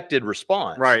expected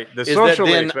response. Right. The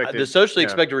socially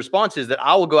expected response is that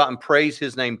I will go out and praise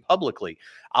his name publicly.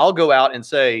 I'll go out and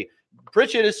say,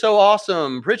 Pritchett is so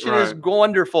awesome. Pritchett is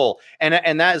wonderful.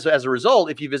 And that is, as a result,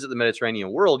 if you visit the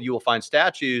Mediterranean world, you will find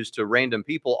statues to random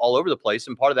people all over the place.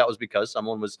 And part of that was because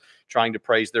someone was trying to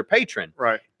praise their patron.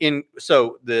 Right.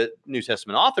 So the New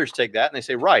Testament authors take that and they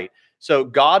say, right, so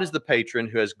God is the patron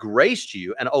who has graced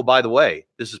you. And oh, by the way,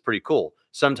 this is pretty cool.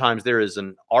 Sometimes there is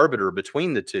an arbiter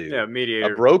between the two. Yeah,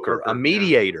 mediator. A broker, a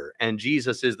mediator. And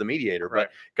Jesus is the mediator. Right.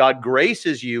 But God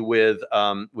graces you with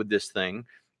this thing.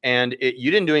 And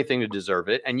you didn't do anything to deserve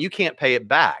it, and you can't pay it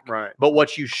back. Right. But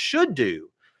what you should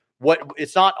do,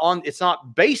 it's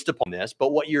not based upon this,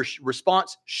 but what your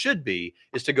response should be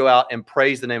is to go out and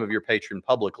praise the name of your patron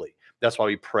publicly. That's why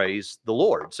we praise the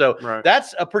Lord. So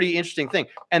that's a pretty interesting thing.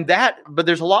 And but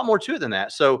there's a lot more to it than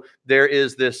that. So there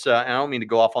is this, and I don't mean to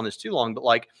go off on this too long, but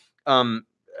like,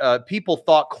 people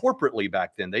thought corporately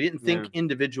back then. They didn't think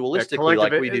individualistically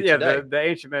like we do today. The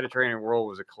ancient Mediterranean world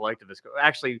was a collectivist.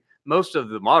 Actually, most of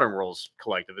the modern world's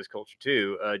collectivist culture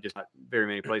too, just not very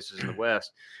many places in the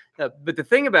West. But the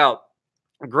thing about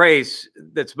grace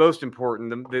that's most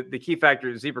important, the key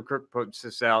factor Zebra Crook puts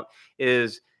this out,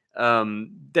 is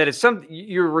that it's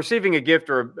you're receiving a gift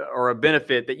or a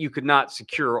benefit that you could not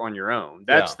secure on your own.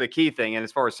 That's the key thing. And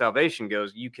as far as salvation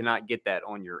goes, you cannot get that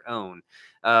on your own.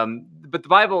 But the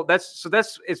Bible,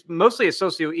 it's mostly a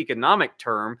socioeconomic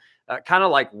term, kind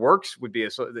of like works would be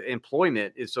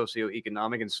employment is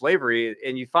socioeconomic, and slavery.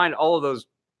 And you find all of those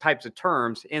types of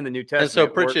terms in the New Testament. And so,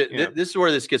 Pritchett, this is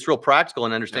where this gets real practical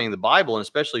in understanding the Bible, and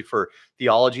especially for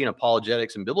theology and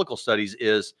apologetics and biblical studies,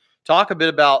 is talk a bit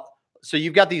about. So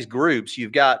you've got these groups.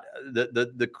 You've got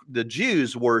the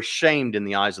Jews were shamed in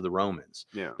the eyes of the Romans.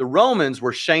 Yeah. The Romans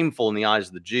were shameful in the eyes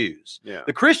of the Jews. Yeah.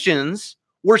 The Christians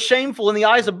were shameful in the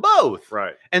eyes of both.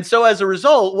 Right. And so as a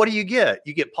result, what do? You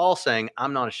get Paul saying,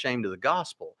 I'm not ashamed of the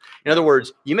gospel. In other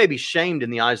words, you may be shamed in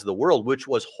the eyes of the world, which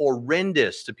was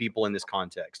horrendous to people in this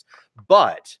context,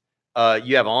 but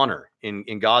you have honor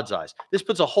in God's eyes. This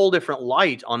puts a whole different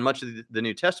light on much of the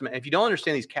New Testament. And if you don't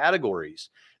understand these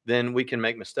categories, then we can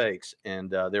make mistakes, and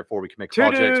therefore we can make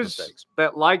apologetics mistakes.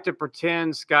 That like to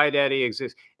pretend Sky Daddy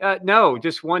exists. No,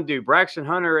 just one dude. Braxton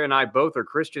Hunter and I both are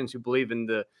Christians who believe in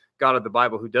the God of the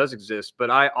Bible, who does exist. But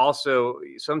I also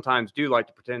sometimes do like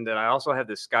to pretend that I also have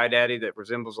this Sky Daddy that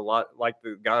resembles a lot like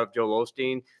the God of Joel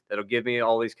Osteen, that'll give me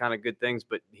all these kind of good things,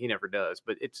 but he never does.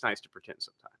 But it's nice to pretend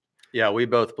sometimes. Yeah, we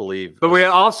both believe. But we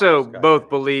also both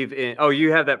believe in,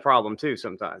 you have that problem too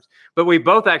sometimes. But we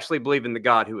both actually believe in the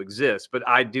God who exists. But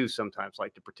I do sometimes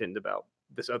like to pretend about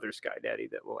this other Sky Daddy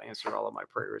that will answer all of my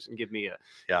prayers and give me a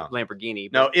Lamborghini.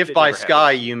 No, if by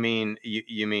Sky you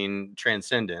mean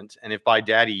transcendent, and if by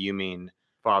Daddy you mean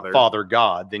Father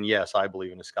God, then yes, I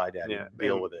believe in a Sky Daddy.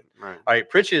 Deal with it. Right. All right,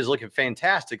 Pritchett is looking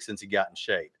fantastic since he got in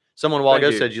shape. Someone a while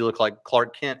ago said you look like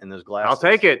Clark Kent in those glasses.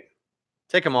 I'll take it.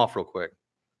 Take them off real quick.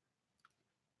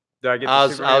 Do I get? I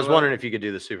was wondering if you could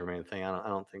do the Superman thing. I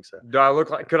don't think so. Do I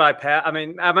look like? Could I pass? I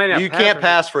mean, I might not. You can't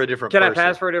pass for a different person. Can I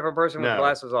pass for a different person with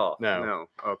glasses off? No.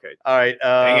 Okay. All right.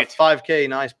 Dang it. 5K,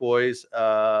 nice boys.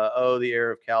 The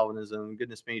era of Calvinism.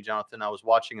 Goodness me, Jonathan. I was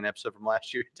watching an episode from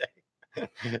last year today,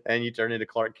 and you turned into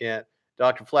Clark Kent.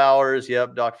 Dr. Flowers.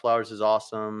 Yep, Dr. Flowers is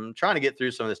awesome. I'm trying to get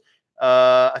through some of this.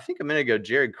 I think a minute ago,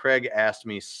 Jared Craig asked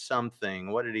me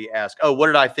something. What did he ask? Oh, what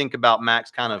did I think about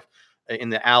Max kind of in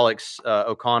the Alex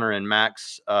O'Connor and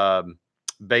Max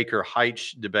Baker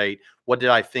Heitch debate? What did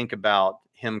I think about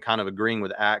him kind of agreeing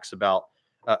with Alex about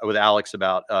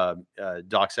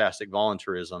doxastic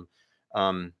voluntarism?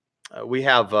 We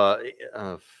have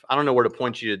I don't know where to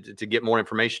point you to get more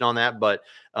information on that, but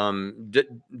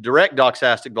direct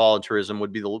doxastic voluntarism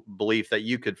would be the belief that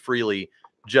you could freely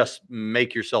just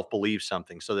make yourself believe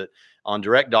something. So that on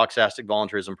direct doxastic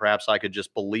voluntarism, perhaps I could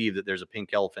just believe that there's a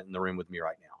pink elephant in the room with me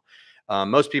right now.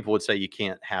 Most people would say you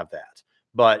can't have that.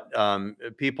 But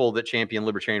people that champion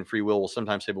libertarian free will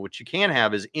sometimes say, but what you can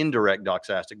have is indirect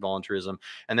doxastic voluntarism.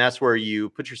 And that's where you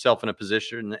put yourself in a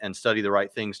position and study the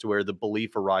right things to where the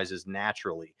belief arises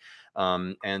naturally.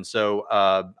 And so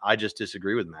I just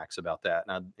disagree with Max about that.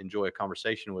 And I enjoy a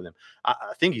conversation with him. I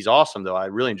think he's awesome, though. I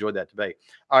really enjoyed that debate.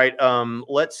 All right,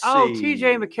 let's see. Oh,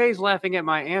 TJ McKay's laughing at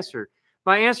my answer.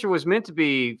 My answer was meant to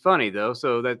be funny, though.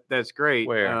 So that's great.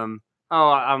 Where?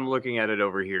 I'm looking at it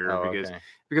over here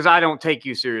because I don't take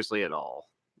you seriously at all.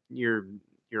 You're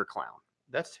a clown.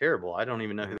 That's terrible. I don't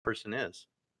even know who the person is.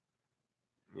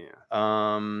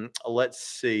 Yeah. Let's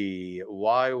see.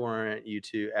 Why weren't you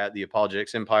two at the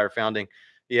Apologetics Empire founding?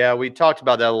 Yeah, we talked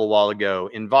about that a little while ago.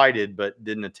 Invited, but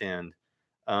didn't attend.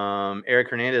 Eric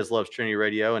Hernandez loves Trinity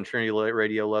Radio, and Trinity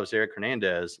Radio loves Eric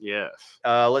Hernandez. Yes.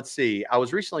 Let's see. I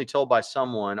was recently told by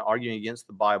someone arguing against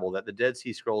the Bible that the Dead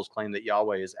Sea Scrolls claim that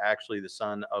Yahweh is actually the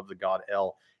son of the god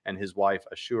El and his wife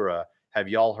Ashura. Have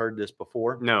y'all heard this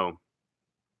before? No.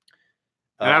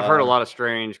 And I've heard a lot of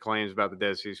strange claims about the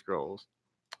Dead Sea Scrolls.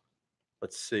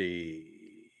 Let's see.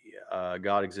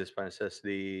 God exists by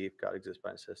necessity. If God exists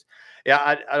by necessity.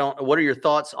 Yeah, I don't. What are your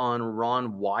thoughts on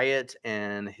Ron Wyatt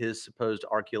and his supposed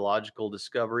archaeological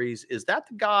discoveries? Is that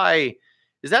the guy?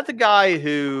 Is that the guy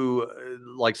who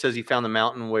like says he found the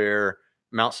mountain where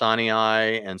Mount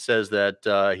Sinai and says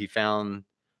that he found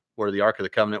where the Ark of the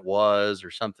Covenant was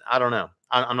or something? I don't know.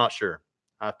 I'm not sure.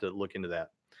 I have to look into that.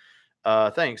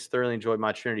 Thanks. Thoroughly enjoyed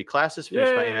my Trinity classes.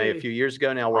 Finished my MA a few years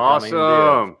ago. Now working on my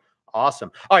Awesome.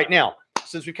 Awesome. All right. Now,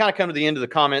 since we've kind of come to the end of the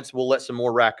comments, we'll let some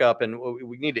more rack up, and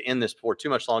we need to end this before too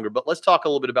much longer. But let's talk a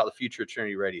little bit about the future of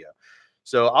Trinity Radio.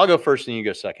 So I'll go first and you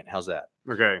go second. How's that?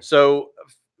 Okay. So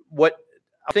what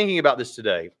I'm thinking about this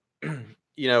today,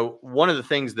 you know, one of the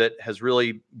things that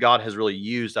God has really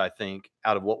used, I think,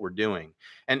 out of what we're doing.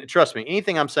 And trust me,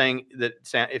 anything I'm saying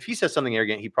if he says something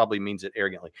arrogant, he probably means it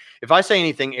arrogantly. If I say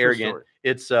anything arrogant,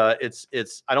 it's I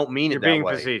don't mean it that way. You're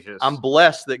being facetious. I'm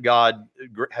blessed that God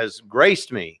has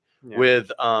graced me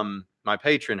with my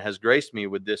patron has graced me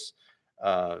with this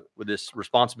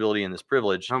responsibility and this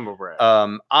privilege. Humble brag.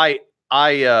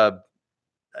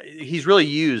 He's really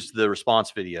used the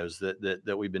response videos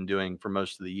that we've been doing for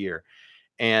most of the year,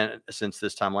 and since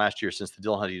this time last year, since the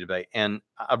Dillahunty debate, and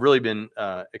I've really been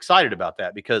excited about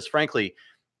that because, frankly,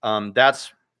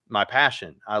 that's my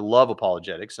passion. I love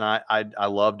apologetics, and I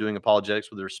love doing apologetics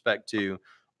with respect to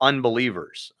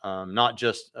unbelievers, not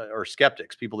just or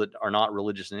skeptics, people that are not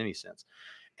religious in any sense.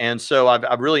 And so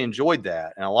I've really enjoyed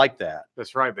that, and I like that.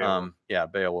 That's right, Beowulf. Yeah,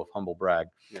 Beowulf, humble brag.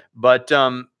 Yeah. But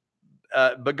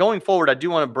going forward, I do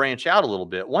want to branch out a little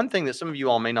bit. One thing that some of you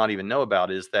all may not even know about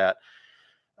is that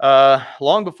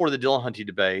long before the Dillahunty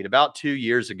debate, about 2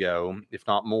 years ago, if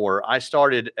not more, I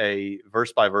started a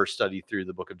verse-by-verse study through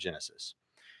the book of Genesis.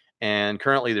 And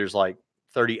currently there's like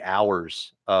 30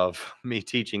 hours of me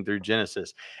teaching through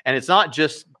Genesis. And it's not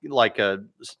just like a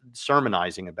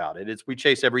sermonizing about it. We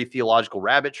chase every theological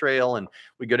rabbit trail, and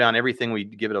we go down everything. We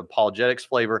give it an apologetics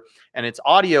flavor, and it's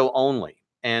audio only.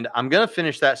 And I'm going to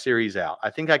finish that series out.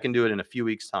 I think I can do it in a few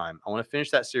weeks' time. I want to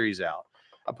finish that series out.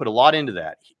 I put a lot into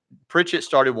that. Pritchett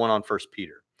started one on 1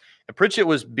 Peter. And Pritchett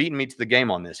was beating me to the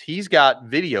game on this. He's got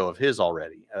video of his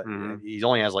already. He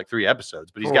only has like 3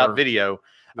 episodes, but he's got video.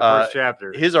 The first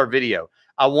chapter. His are video.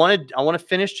 I want to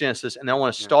finish Genesis, and then I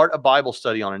want to start a Bible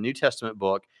study on a New Testament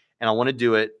book, and I want to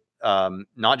do it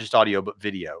not just audio, but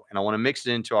video. And I want to mix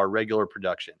it into our regular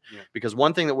production. Because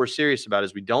one thing that we're serious about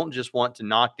is we don't just want to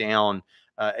knock down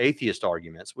atheist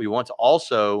arguments. We want to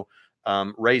also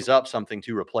raise up something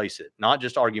to replace it. Not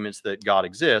just arguments that God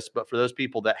exists, but for those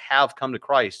people that have come to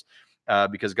Christ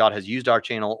because God has used our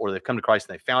channel, or they've come to Christ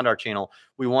and they found our channel.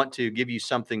 We want to give you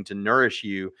something to nourish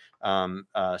you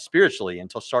spiritually and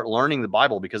to start learning the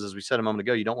Bible, because as we said a moment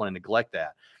ago, you don't want to neglect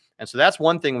that. And so that's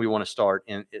one thing we want to start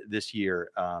in this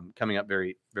year, coming up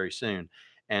very, very soon.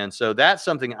 And so that's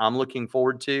something I'm looking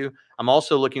forward to. I'm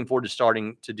also looking forward to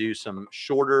starting to do some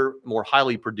shorter, more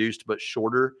highly produced, but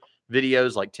shorter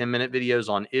videos, like 10-minute videos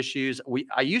on issues.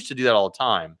 I used to do that all the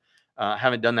time. I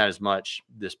haven't done that as much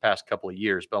this past couple of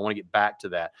years, but I want to get back to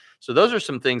that. So those are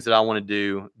some things that I want to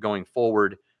do going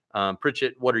forward.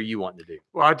 Pritchett, what are you wanting to do?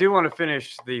 Well, I do want to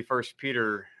finish the 1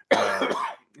 Peter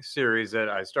series that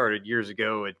I started years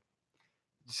ago. It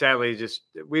sadly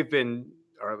we've been,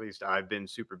 or at least I've been,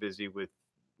 super busy with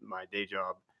my day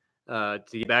job to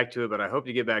get back to it, but I hope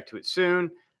to get back to it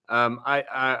soon.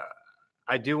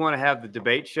 I do want to have the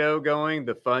debate show going,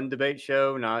 the fun debate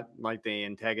show, not like the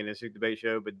antagonistic debate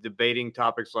show, but debating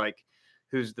topics like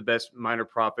who's the best minor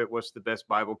prophet, what's the best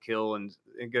Bible kill, and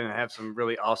going to have some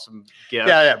really awesome guests.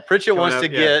 Yeah. Pritchett wants to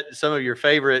get some of your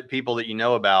favorite people that you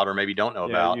know about or maybe don't know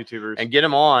about, YouTubers, and get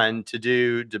them on to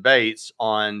do debates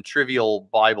on trivial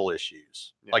Bible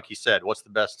issues. Like he said, what's the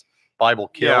best Bible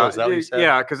kill? Is that what he said?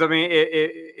 Yeah, because I mean,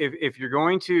 if you're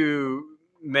going to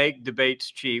make debates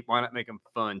cheap, why not make them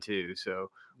fun too? So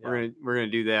we're gonna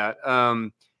do that.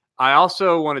 I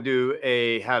also want to do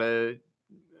a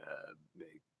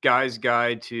guy's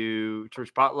guide to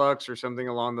church potlucks or something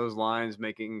along those lines,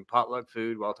 making potluck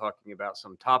food while talking about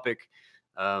some topic.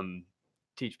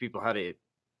 Teach people how to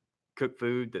cook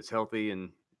food that's healthy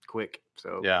and quick.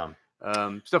 So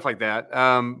stuff like that.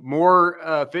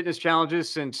 More fitness challenges,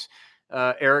 since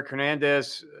Eric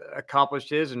Hernandez accomplished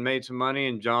his and made some money,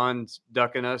 and John's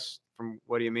ducking us from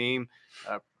What Do You Mean?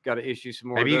 Got to issue some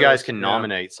more. Maybe you guys can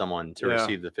nominate someone to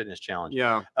receive the fitness challenge.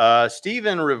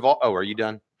 Stephen Revol. Oh, are you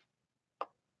done?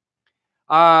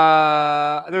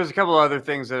 There's a couple other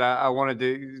things that I want to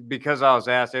do, because I was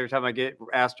asked every time I get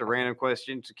asked a random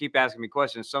question to keep asking me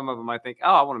questions. Some of them I think,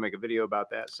 I want to make a video about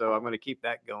that. So I'm going to keep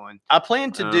that going.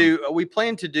 We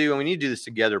plan to do, and we need to do this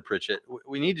together, Pritchett.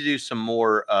 We need to do some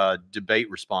more debate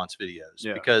response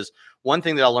videos, because one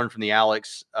thing that I learned from the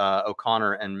Alex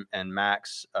O'Connor and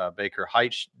Max Baker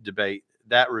Heitch debate,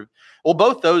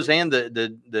 both those and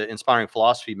the Inspiring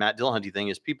Philosophy Matt Dillahunty thing,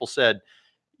 is people said,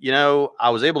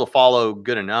 I was able to follow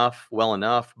well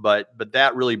enough, but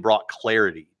that really brought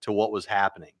clarity to what was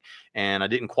happening. And I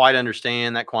didn't quite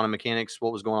understand that quantum mechanics,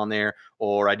 what was going on there,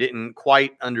 or I didn't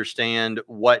quite understand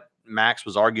what Max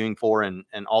was arguing for and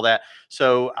all that.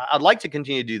 So I'd like to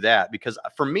continue to do that, because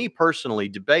for me personally,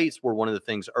 debates were one of the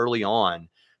things early on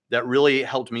that really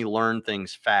helped me learn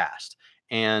things fast.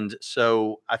 And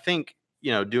so I think,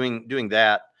 doing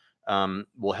that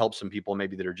will help some people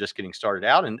maybe that are just getting started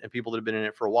out, and people that have been in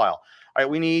it for a while. All right,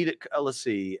 we need, let's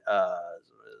see.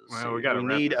 Well, We gotta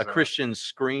wrap need this a up. Christian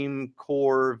Scream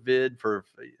Core vid for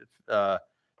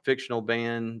fictional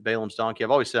band Balaam's Donkey.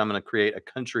 I've always said I'm going to create a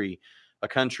country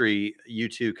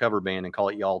U2 cover band and call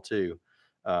it Y'all Too.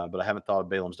 But I haven't thought of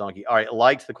Balaam's Donkey. All right,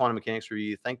 liked the quantum mechanics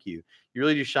review. Thank you. You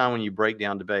really do shine when you break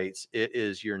down debates. It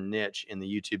is your niche in the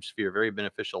YouTube sphere. Very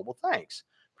beneficial. Well, thanks.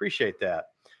 Appreciate that.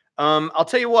 I'll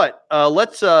tell you what.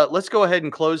 Let's go ahead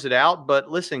and close it out.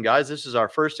 But listen, guys, this is our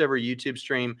first ever YouTube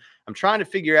stream. I'm trying to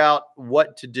figure out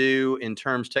what to do in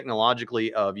terms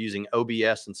technologically of using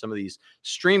OBS and some of these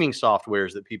streaming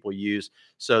softwares that people use,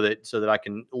 so that I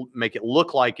can make it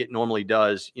look like it normally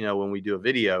does, when we do a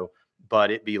video, but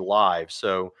it be live.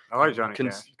 So I like Johnny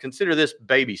Cash. Consider this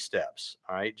baby steps.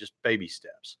 All right, just baby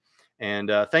steps.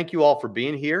 And thank you all for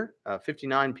being here.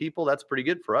 59 people. That's pretty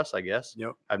good for us, I guess.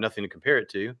 Yep. I have nothing to compare it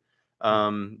to.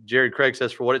 Jared Craig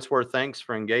says, for what it's worth, thanks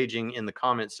for engaging in the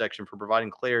comments section, for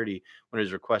providing clarity when it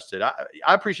is requested. I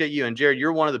appreciate you. And Jared,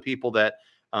 you're one of the people that,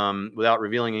 without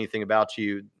revealing anything about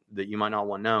you that you might not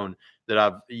want known,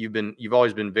 that you've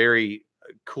always been very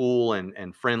cool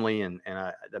and friendly, and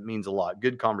that means a lot.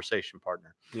 Good conversation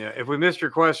partner. Yeah. If we missed your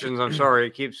questions, I'm sorry.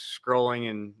 It keeps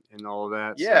scrolling and all of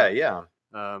that. Yeah. So, yeah.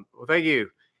 well, thank you.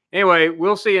 Anyway,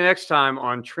 we'll see you next time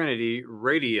on Trinity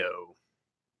Radio.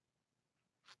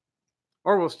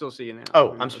 Or we'll still see you now.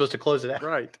 Oh, I'm supposed to close it out.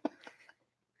 Right.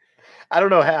 I don't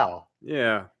know how.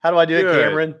 Yeah. How do I do it, Good.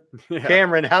 Cameron? Yeah.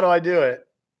 Cameron, how do I do it?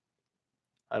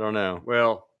 I don't know.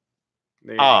 Well,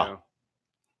 there you go.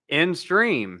 End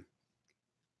stream.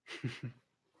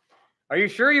 Are you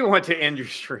sure you want to end your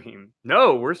stream?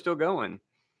 No, we're still going.